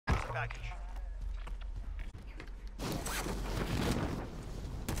package.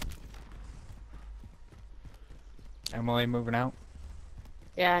 Emily moving out?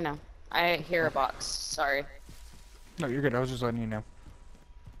 Yeah, I know. I hear a box. Sorry. No, you're good. I was just letting you know.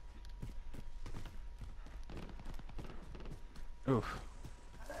 Oof.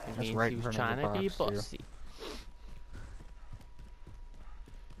 That's right in front of the box, too.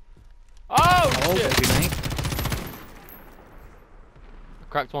 Oh, shit! Good night.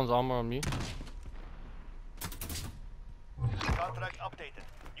 Cracked one's armor on me. Contract updated.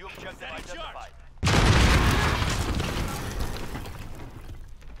 New objective identified.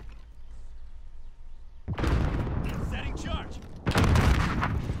 Setting charge.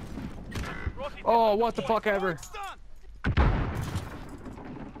 Oh, what the fuck ever.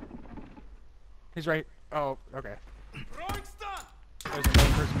 He's right. Oh, okay. There's another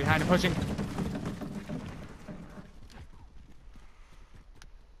person behind him pushing.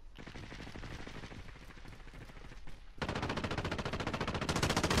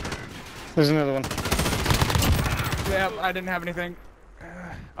 There's another one. Yep, I didn't have anything.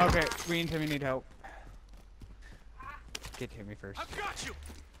 Okay, we and Timmy need help. Get Timmy first. I've got you.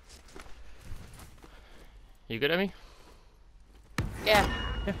 You good at me? Yeah.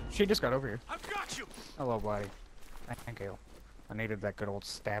 Yeah, she just got over here. I've got you. Hello, buddy. Thank you. I needed that good old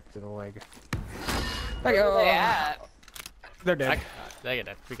stab to the leg. Where are they at? They're dead. They get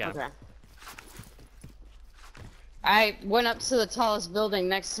it. We got Okay. him. I went up to the tallest building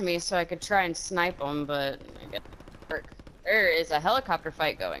next to me so I could try and snipe them, but I guess it didn't work. There is a helicopter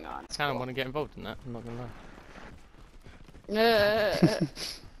fight going on. I kind of want to get involved in that. I'm not gonna lie. Uh,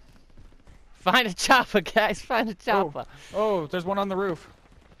 Find a chopper, guys. Find a chopper. Oh, there's one on the roof.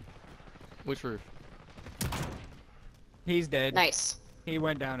 Which roof? He's dead. nice. He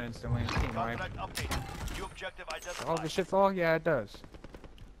went down instantly. Team wipe. Contract updated. New objective identified. Oh, the shit fall? Yeah, it does.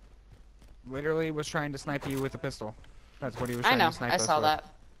 Literally was trying to snipe you with a pistol. That's what he was I trying know. to snipe I us saw with. that.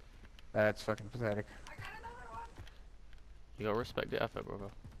 That's fucking pathetic. You gotta respect the effort, brother.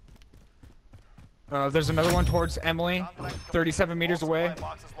 There's another one towards Emily, Contract 37 meters All away supply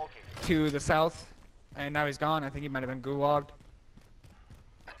boxes located. to the south. And now he's gone. I think he might have been gulagged.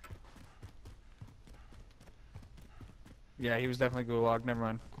 Yeah, he was definitely gulagged. Never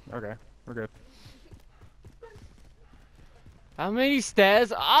mind. Okay, we're good. How many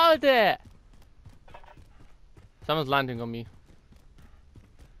stairs are there? Someone's landing on me.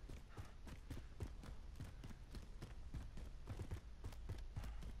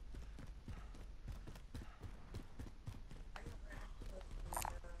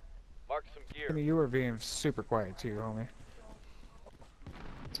 Mark some gear. I mean, you were being super quiet too, homie.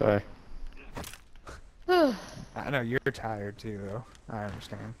 Sorry. I know you're tired too, though. I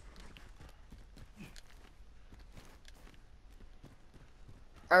understand.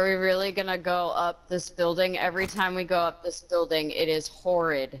 Are we really gonna go up this building? Every time we go up this building, it is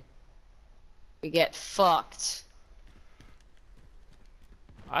horrid. We get fucked.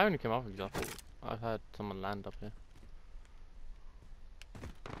 I only came off because I thought I had someone land up here.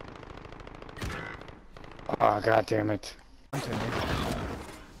 Oh, god damn it. Continue.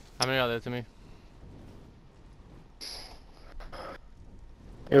 How many are there to me?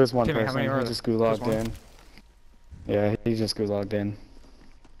 It was one Timmy, how person. many are He there? just gulagged Just one? in. Yeah, he just gulagged in.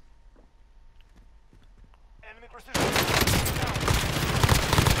 Enemy precision.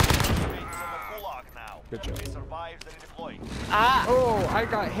 Mates on the gulag now. Good job. They survived and redeployed. Ah! Oh, I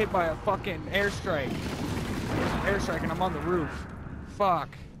got hit by a fucking airstrike. Airstrike, and I'm on the roof. Fuck.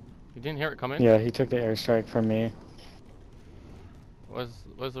 You didn't hear it come in? Yeah, he took the airstrike from me.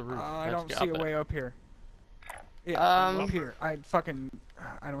 Where's the roof? I Let's don't get see up a there. way up here. Yeah, Um, up here. I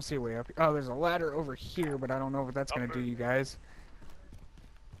don't see a way up here. Oh, there's a ladder over here, but I don't know what that's gonna do, you guys.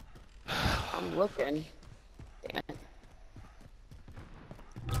 I'm looking. Damn it.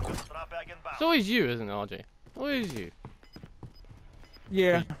 Strap bag inbound. It's always you, isn't it, RJ? Always you.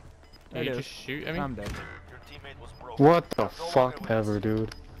 Yeah, Can it you is. just shoot? I mean, I'm dead. Your teammate was broken. What the No fuck longer ever, with us.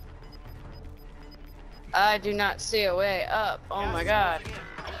 dude? I do not see a way up. Oh Gas my is god.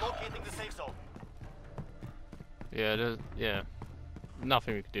 closing in. Relocating the safe zone. yeah.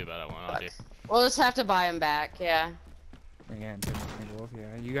 Nothing we could do about that one, RJ. We'll just have to buy him back, yeah. Yeah, and Timmy Wolf,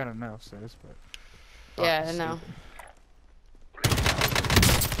 yeah, you got enough, sis, but. Yeah, I know.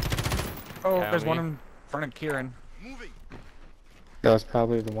 Oh, Yeah, there's one me. in front of Kieran. Moving. That was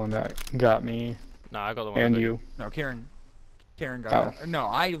probably the one that got me Nah, I got the one. and that- you. No, Kieran got. Oh. No,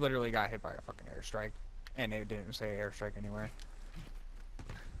 I literally got hit by a fucking airstrike, and it didn't say airstrike anywhere.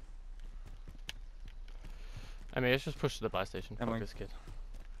 I mean, let's just push to the buy station. Fuck Emily. this kid.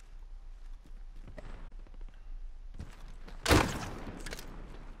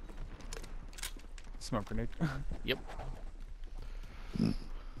 smoke grenade. Yep.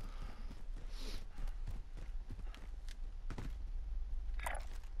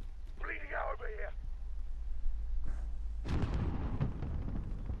 Bleeding out over here.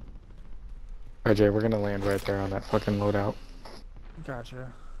 RJ, we're gonna land right there on that fucking loadout.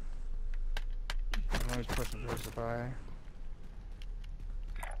 Gotcha. I'm always pushing towards the buy.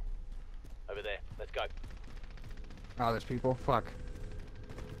 Over there. Let's go. Oh, there's people. Fuck.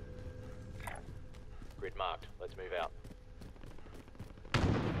 Grid marked. Let's move out.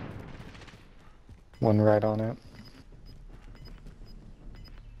 One right on it.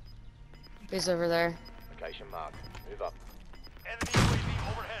 He's over there. Location marked. Move up. Enemy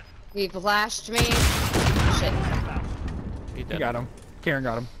UAV overhead. He flashed me. Shit. He You dead. got him. Karen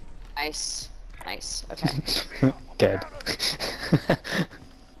got him. Nice. Nice. Okay. Dead.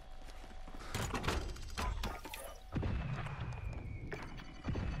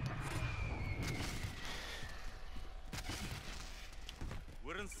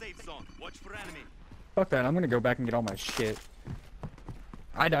 We're in safe zone. Watch for enemy. Fuck that. I'm gonna go back and get all my shit.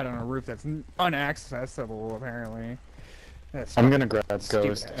 I died on a roof that's unaccessible, apparently. That's I'm gonna grab stupid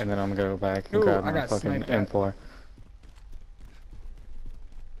Ghost ass. and then I'm gonna go back and Ooh, grab I my got fucking sniped at. M4.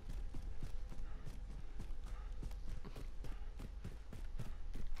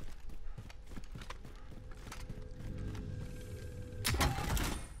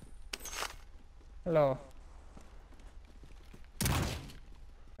 Hello.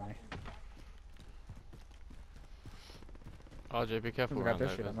 RJ, be careful We got around this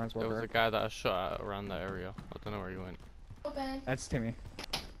there. shit, I might as well There was a grab. guy that I shot at around that area. I don't know where he went. That's Timmy.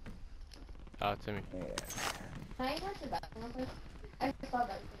 Ah, Timmy. Yeah. Can I go to the bathroom real quick? I saw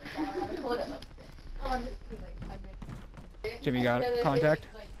that. Hold up. Oh, I'm just like 5 minutes. Timmy got it. Contact.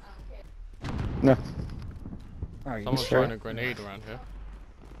 Like, I don't care. No. Oh, you Someone's sure? throwing a grenade around here.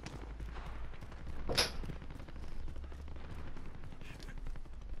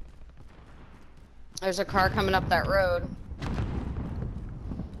 There's a car coming up that road.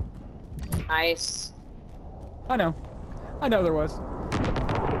 Nice. I know. I know there was.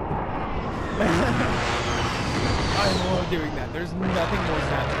 I love doing that. There's nothing more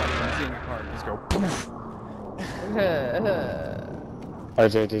satisfying than seeing a car just go poof.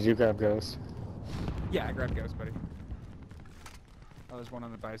 RJ, did you grab Ghost? Yeah, I grabbed Ghost, buddy. Oh, there's one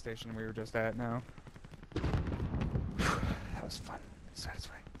on the buy station we were just at now. That was fun.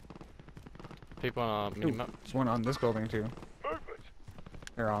 Satisfying. People on Ooh, minimap. there's one on this building too.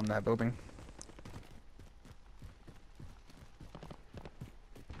 They're on that building.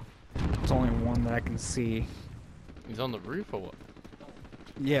 There's only one that I can see. He's on the roof or what?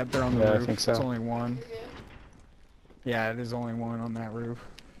 Yeah, they're on the Yeah, I roof. think so. It's only one. Yeah, it is only one on that roof.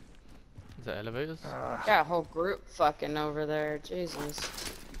 Is that elevators? Got a whole group fucking over there. Jesus.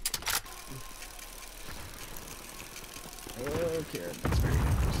 Okay, that's very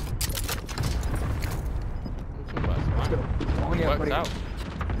dangerous. Let's Go. Oh, yeah, Works buddy. out.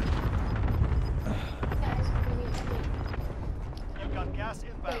 You've got gas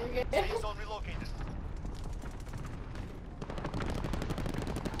inbound. Safe zone relocated.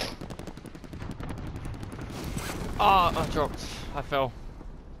 Ah, I dropped. I fell.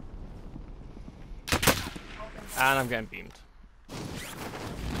 And I'm getting beamed.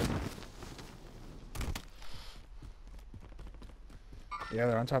 Yeah,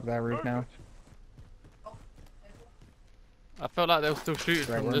 they're on top of that roof now. I felt like they were still shooting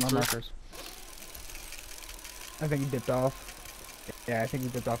Right, from where are this my roof. markers? I think he dipped off. Yeah, I think he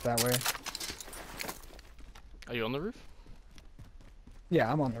dipped off that way. Are you on the roof?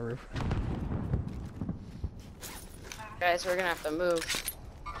 Yeah, I'm on the roof. Guys, we're gonna have to move.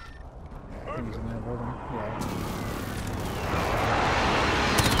 I think he's in that building. Yeah.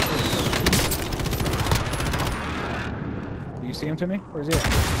 Do you see him, Timmy? Where's he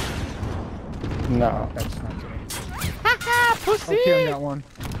at? No. That's not Timmy. Haha, pussy! Oh, Kieran got one.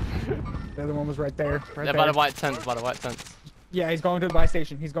 The other one was right there. Right They're there. by the white tents, by the white tents. Yeah, he's going to the buy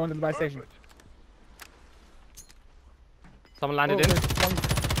station. He's going to the buy station. Someone landed Oh, in. there's one-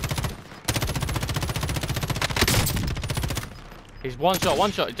 He's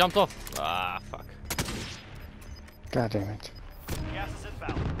one shot, he jumped off. Ah, fuck. God damn it. Gas is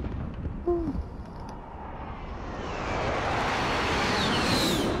inbound.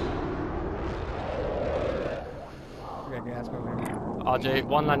 We got gas moving. RJ,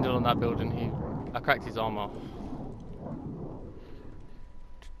 one landed on that building. I cracked his armor.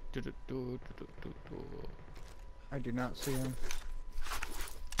 I do not see him.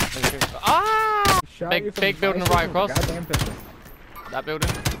 Ah! Shot Big- you from big the building buy right station with a across. Goddamn pistol. That building.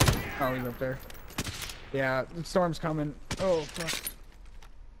 Oh, he's up there. Yeah, the storm's coming. Oh, fuck.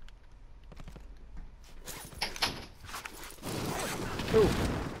 Oh,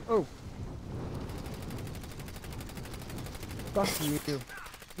 oh. Fuck you.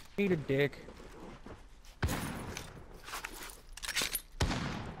 Eat a dick.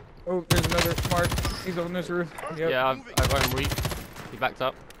 Oh, there's another Mark. He's on this roof. Yep. Yeah, I've got him weak. He backed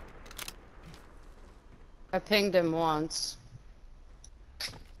up. I pinged him once.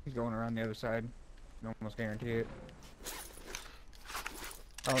 He's going around the other side. I almost guarantee it.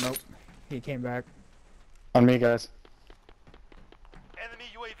 Oh, nope. He came back. On me, guys. Enemy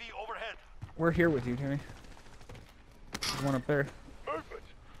UAV overhead. We're here with you, Timmy. There's one up there. Perfect.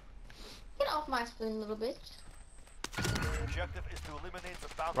 Get off my spoon, little bitch. The objective is to eliminate the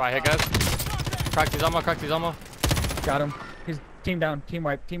bounty. Right here, guys. Cracked his armor, cracked his armor. Got him. He's team down. Team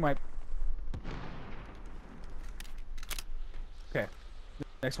wipe. Team wipe. Okay.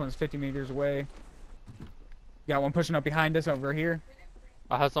 Next one's 50 meters away. Got one pushing up behind us over here.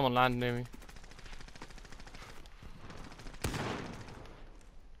 I heard someone land near me.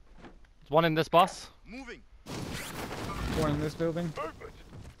 There's one in this bus. Moving. One in this building. Perfect.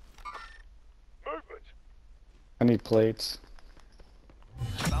 Perfect. I need plates.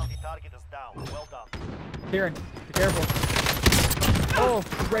 Bounty target is down. Well done. Kieran, be careful. Oh,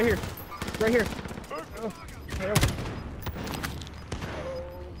 he's right here. Right here. Oh, hell. Oh,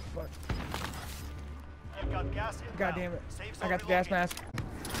 fuck. You've got gas inbound. God damn it. Safe I zone got the gas relocated. mask.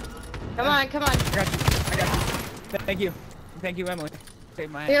 Come on, come on. I got you. I got you. Thank you. Thank you, Emily.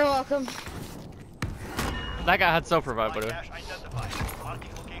 Saved my ass. You're welcome. That guy had self revive, by the way. Cache identified.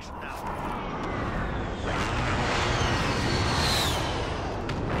 Marking location now.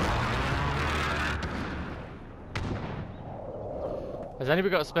 Has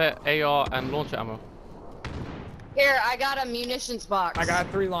anybody got a spare AR and launcher ammo? Here, I got a munitions box. I got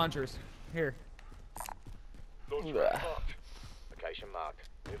 3 launchers. Here. Launch marked. Location marked.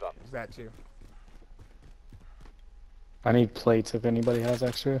 Move up. Is that too? I need plates if anybody has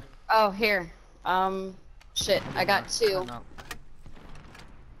extra. Oh, here. Shit, I got 2. No.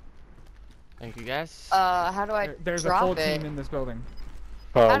 Thank you, guys. How do I There's a drop full it? team in this building.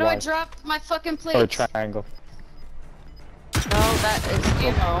 Oh, How do I wow. drop my fucking Or plates? triangle. No, that is,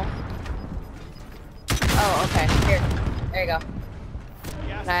 you know. Oh, okay. Here. There you go.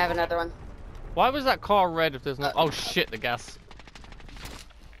 Gas And I have another one. Why was that car red if there's no... Oh shit, the gas.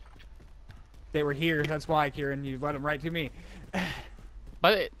 They were here. That's why, Kieran. You let them right to me.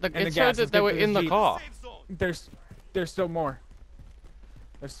 But the it gas showed is that they good were for the in the Jeep. car. Safe zone. There's still more.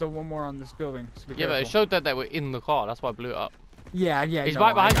 There's still one more on this building. So be Yeah, but it careful. showed that they were in the car. That's why I blew it up. Yeah, yeah. He's no,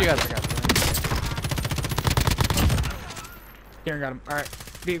 right behind I you got guys. I got you. Kieran got him. All right.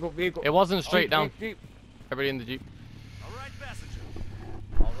 Vehicle. It wasn't straight Jeep, down. Jeep, Jeep. Everybody in the Jeep. All right, passenger.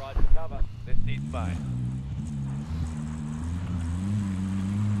 All right, to cover. This seat's fine.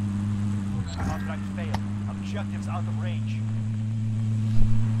 Contract failed. Objectives out of range.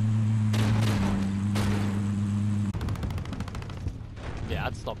 Yeah,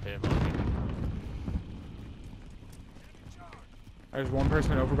 I'd stop here. There's one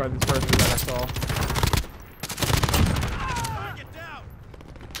person over by this person that I saw. Target down.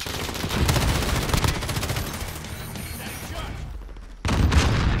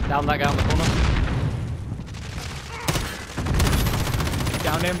 Down that guy on the corner.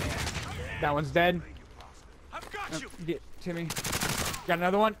 Down him. That one's dead. I've got you. Get Timmy. Got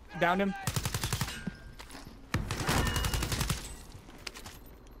another one. Downed him.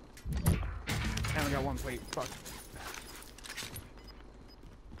 I only got one plate. Fuck.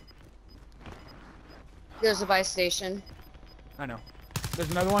 There's a buy station. I know. There's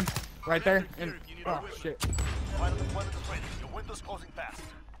another one right there. And oh shit. Final deployment is ready. Your window's closing fast.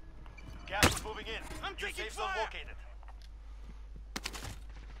 Gas is moving in. I'm taking safe zone located.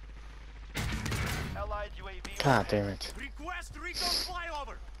 Allied UAV. God damn it. Request recon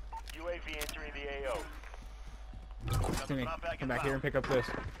flyover. UAV entering the AO. Timmy, come back here and pick up this.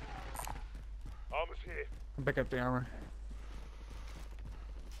 Armor's here. Come pick up the armor.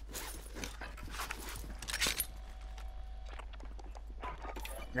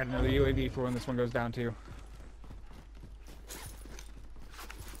 Got another UAV for when this one goes down too.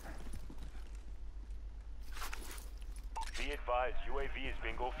 Be advised, UAV is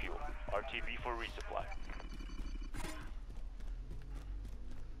bingo fuel. RTB for resupply.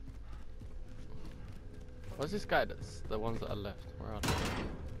 What's this guy that's the ones that are left? Where are they?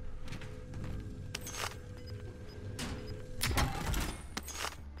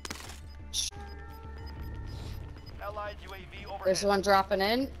 Allied UAV overhead. There's one dropping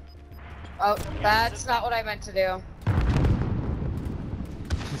in. Oh, that's not what I meant to do.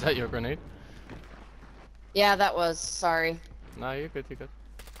 Is that your grenade? Yeah, that was. Sorry. No, you're good, you're good.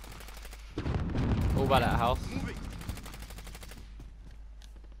 All by that house. Moving.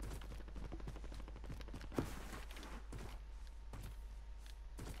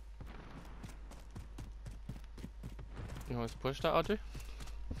 Let's push that, Audrey.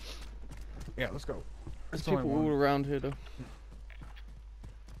 Yeah, let's go. There's It's only people one. all around here though.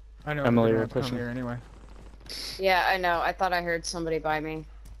 I know. Emily, we're you're gonna come pushing. here anyway. Yeah, I know. I thought I heard somebody by me.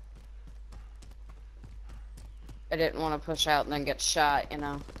 I didn't want to push out and then get shot, you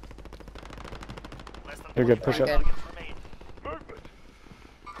know. Less than You're good, 45 push up. Good. targets remain. Movement.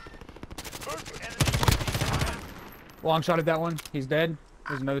 Movement. Enemy UAV Long shot at that one. He's dead.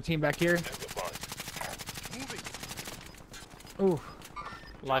 There's another team back here. moving. Ooh.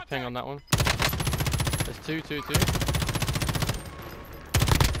 Live ping on that one. There's two.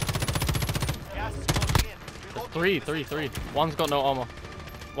 Gas is closing in. There's three. One's got no armor.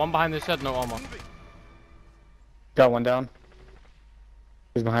 One behind this shed, no armor. Got one down.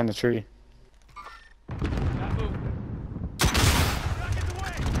 He's behind the tree.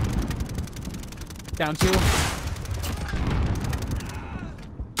 Down 2.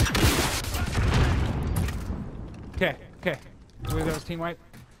 Okay. Were those team wipe?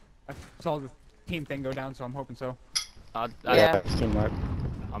 I saw the team thing go down, so I'm hoping so. Yeah. It's team wipe.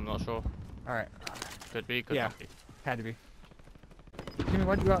 I'm not sure. Alright. Could be, could Yeah. not be. Had to be. Jimmy,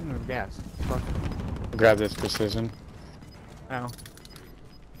 why'd you go out in the gas? Fuck. Grab this precision. Ow.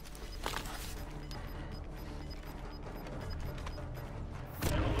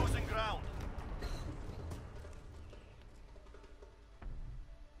 You're losing ground.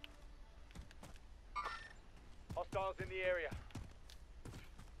 Hostiles in the area.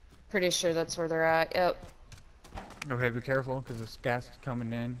 Pretty sure that's where they're at. Yep. Okay, be careful, because this gas is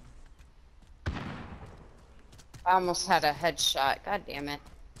coming in. I almost had a headshot. God damn it.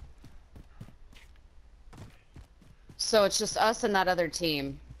 So it's just us and that other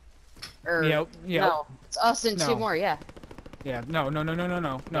team. Or Yep. no, it's us and 2 No. more. Yeah. Yeah, no. No,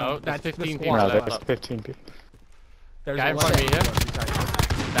 there's That's 15 the people squad. No, left. that's 15 people. There's Guy in 11 front of me, yeah? beside you.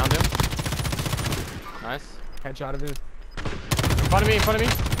 Downed him. Nice. Headshot of it. In front of me.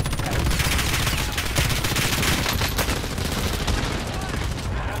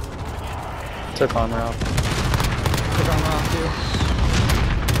 Took armor out. Took armor off too.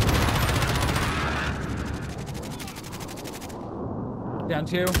 Down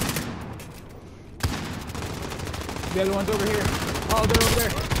 2. The other one's over here. Oh, they're over there.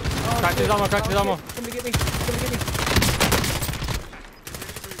 Oh, Cracked his shit. armor, cracked his armor. Shit. Somebody get me. Somebody get me.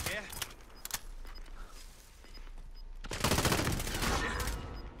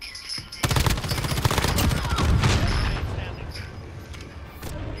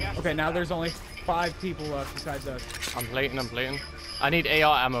 Okay, now there's only 5 people left besides us. I'm plating. I need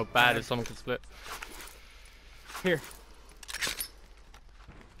AR ammo bad if someone can split. Here.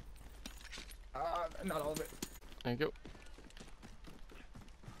 Not all of it. Thank you.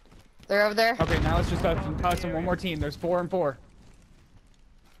 They're over there. Okay, now it's just us and one more team. There's 4 and 4.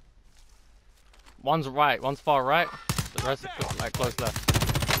 One's right, one's far right. The rest is like close left.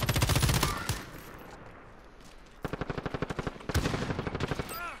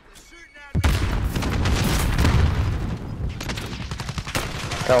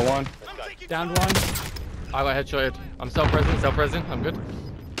 Got one. Down 1. I got headshotted. I'm self-present. I'm good.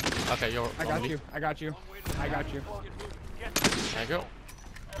 Okay, you're I on got me. you. Thank you.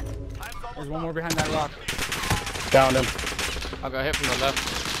 There's one more behind that rock. Downed him. I got hit from the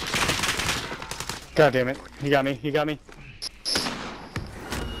left. God damn it. He got me.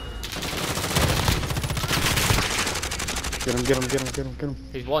 Get him.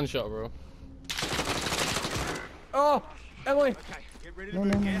 He's one shot, bro. Oh, Emily. No.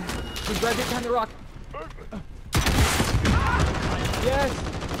 He's right behind the rock. Yes.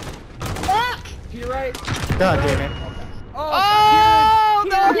 Fuck! To your right. God damn it. Oh,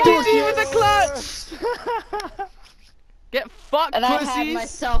 the RPG with the clutch! Get fucked, And I had pussies!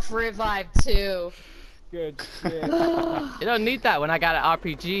 myself revived too. Good. You don't need that when I got an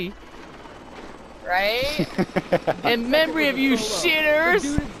RPG. Right? In memory of you The shitters!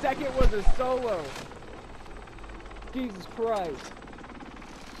 dude in second was a solo. Jesus Christ.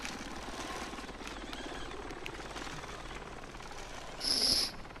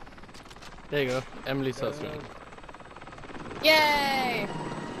 There you go. Emily starts Uh, winning. Yay!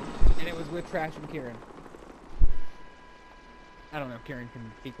 And it was with Trash and Kieran. I don't know if Kieran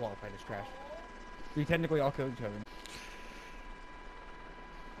can be qualified as Trash. We technically all killed each other.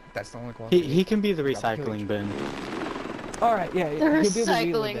 That's the only qualification. He can be the recycling bin. Alright, yeah. The he'll be the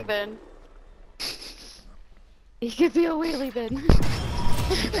recycling wheelie bin. He could be a wheelie bin.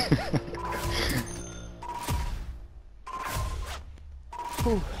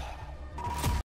 Whew.